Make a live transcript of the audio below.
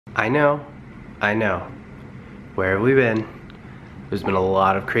I know. Where have we been? There's been a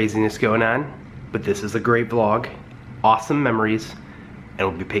lot of craziness going on, but this is a great vlog. Awesome memories, and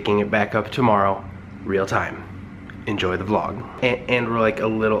we'll be picking it back up tomorrow, real time. Enjoy the vlog. And we're like a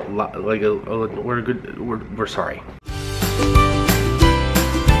little, we're sorry.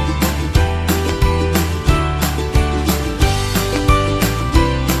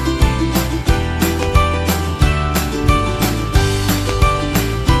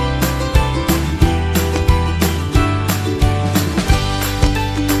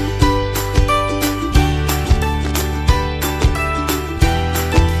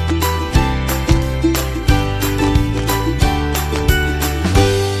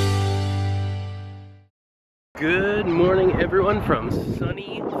 Good morning, everyone from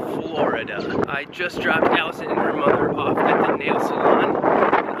sunny Florida. I just dropped Allison and her mother off at the nail salon,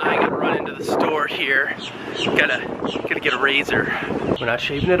 and I gotta run into the store here. Gotta get a razor. We're not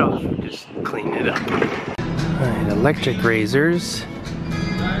shaving it off, just cleaning it up. Alright, electric razors.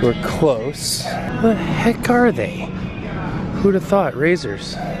 We're close. What the heck are they? Who'd have thought,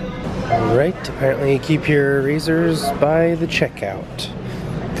 razors? Alright, apparently you keep your razors by the checkout,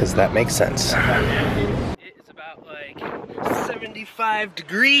 because that makes sense. 75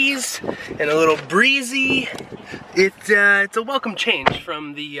 degrees and a little breezy. It's a welcome change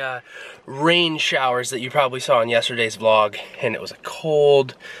from the rain showers that you probably saw in yesterday's vlog, and it was a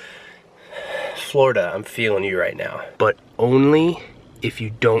cold Florida. I'm feeling you right now, but only if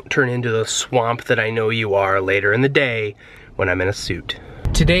you don't turn into the swamp that I know you are later in the day when I'm in a suit.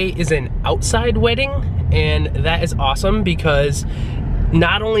 Today is an outside wedding, and that is awesome because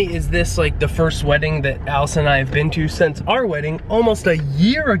not only is this like the first wedding that Allison and I have been to since our wedding almost a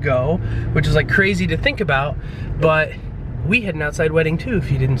year ago, which is like crazy to think about, but we had an outside wedding too, if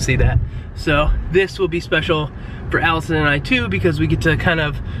you didn't see that. So this will be special for Allison and I too, because we get to kind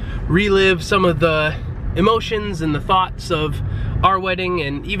of relive some of the emotions and the thoughts of our wedding.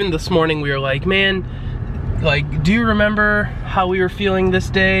 And even this morning we were like, man, like, do you remember how we were feeling this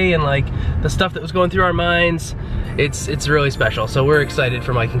day and like the stuff that was going through our minds? It's really special. So we're excited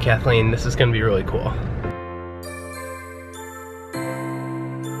for Mike and Kathleen. This is gonna be really cool.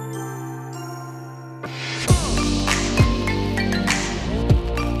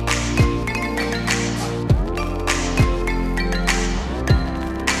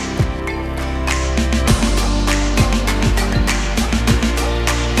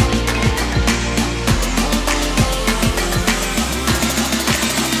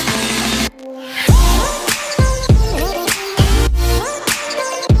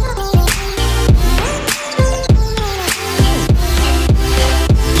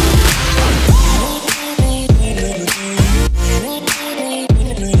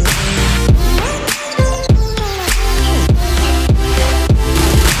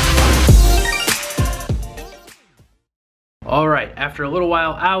 Alright, after a little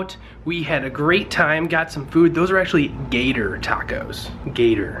while out, we had a great time, got some food. Those are actually gator tacos.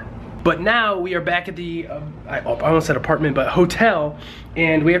 Gator. But now we are back at the, I almost said apartment, but hotel,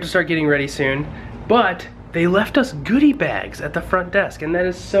 and we have to start getting ready soon. But they left us goodie bags at the front desk, and that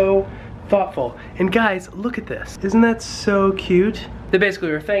is so thoughtful. And guys, look at this. Isn't that so cute? They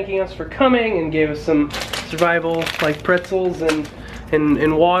basically were thanking us for coming and gave us some survival, like pretzels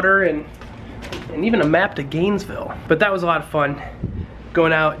and water and even a map to Gainesville. But that was a lot of fun,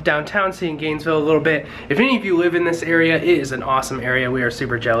 going out downtown, seeing Gainesville a little bit. If any of you live in this area, it is an awesome area. We are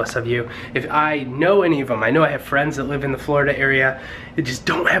super jealous of you. If I know any of them, I know I have friends that live in the Florida area, they just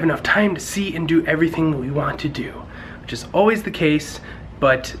don't have enough time to see and do everything that we want to do, which is always the case,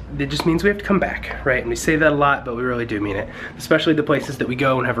 but it just means we have to come back, right? And we say that a lot, but we really do mean it. Especially the places that we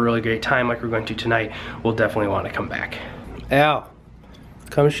go and have a really great time like we're going to tonight, we'll definitely want to come back. Al,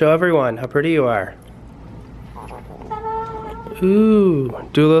 come show everyone how pretty you are. Ooh,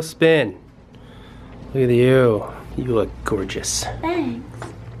 do a little spin. Look at you. You look gorgeous. Thanks.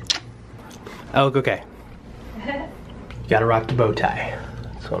 I look okay. You gotta rock the bow tie.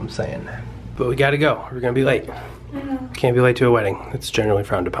 That's what I'm saying. But we gotta go. We're gonna be late. I know. Can't be late to a wedding. It's generally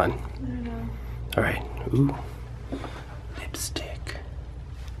frowned upon. I know. Alright. Ooh. Lipstick.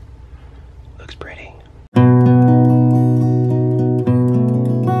 Looks pretty.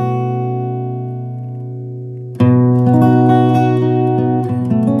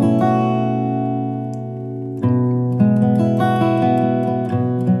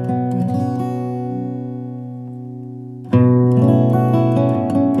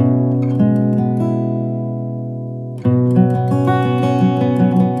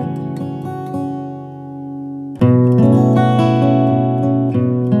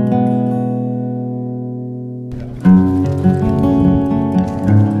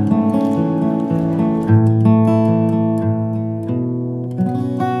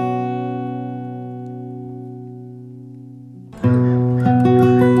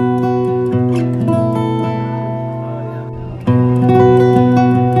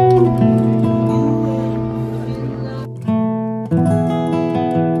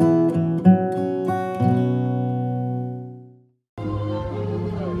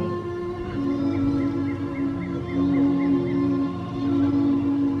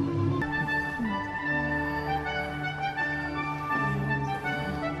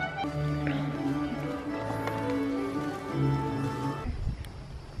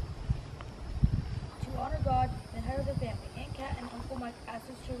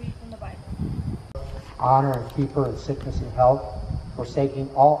 to read from the Bible. Honor and keep her in sickness and health, forsaking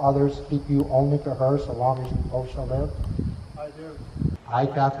all others, keep you only to her so long as you both shall live. I do. I,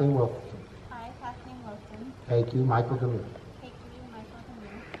 Kathleen Wilkinson, I, Kathleen Wilson, take you, Michael Demir, take you, Michael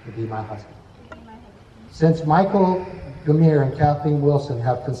Demir, to be my husband. to be my husband. Since Michael Demir and Kathleen Wilson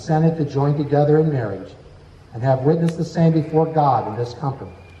have consented to join together in marriage and have witnessed the same before God in this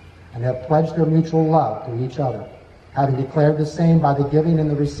company, and have pledged their mutual love to each other, having declared the same by the giving and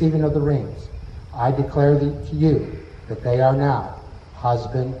the receiving of the rings, I declare to you that they are now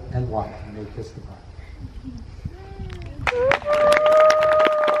husband and wife. And they kiss the bride.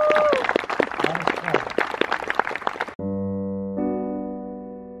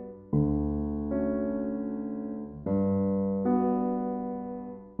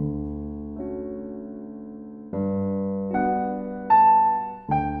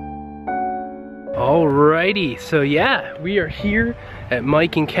 Alrighty, so yeah, we are here at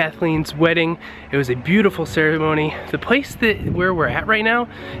Mike and Kathleen's wedding. It was a beautiful ceremony. The place where we're at right now,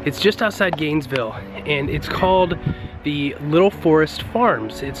 it's just outside Gainesville, and it's called the Little Forest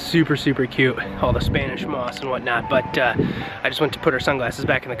Farms. It's super, super cute, all the Spanish moss and whatnot, but I just went to put our sunglasses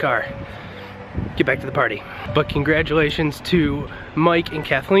back in the car. Get back to the party. But congratulations to Mike and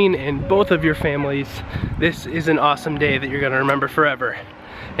Kathleen and both of your families. This is an awesome day that you're gonna remember forever.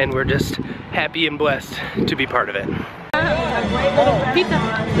 And we're just happy and blessed to be part of it. Pizza.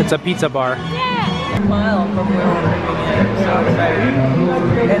 It's a pizza bar. Yeah. A mile from where we're living in, so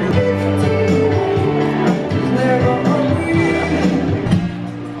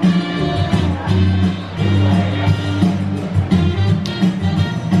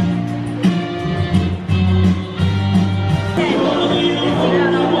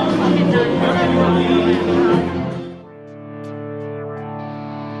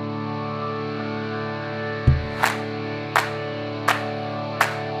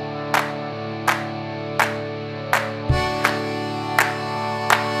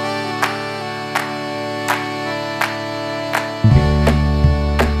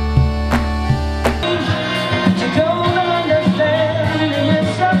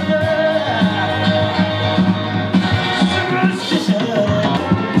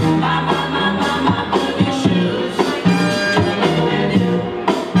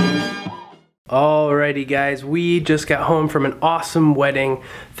Alrighty guys, we just got home from an awesome wedding.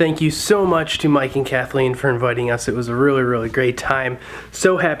 Thank you so much to Mike and Kathleen for inviting us. It was a really, really great time.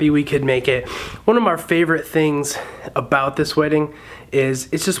 So happy we could make it. One of our favorite things about this wedding is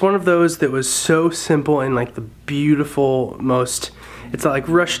it's just one of those that was so simple and like the beautiful, most, it's like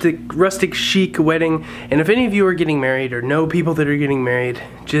rustic chic wedding. And if any of you are getting married or know people that are getting married,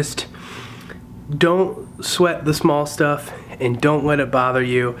 just don't sweat the small stuff and don't let it bother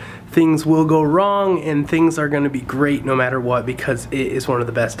you. Things will go wrong and things are going to be great no matter what, because it is one of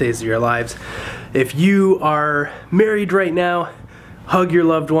the best days of your lives. If you are married right now, hug your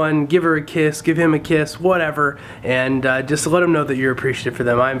loved one, give her a kiss, give him a kiss, whatever, and just let them know that you're appreciative for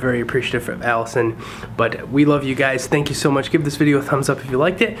them. I'm very appreciative of Allison, but we love you guys. Thank you so much. Give this video a thumbs up if you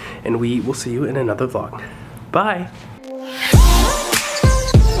liked it, and we will see you in another vlog. Bye.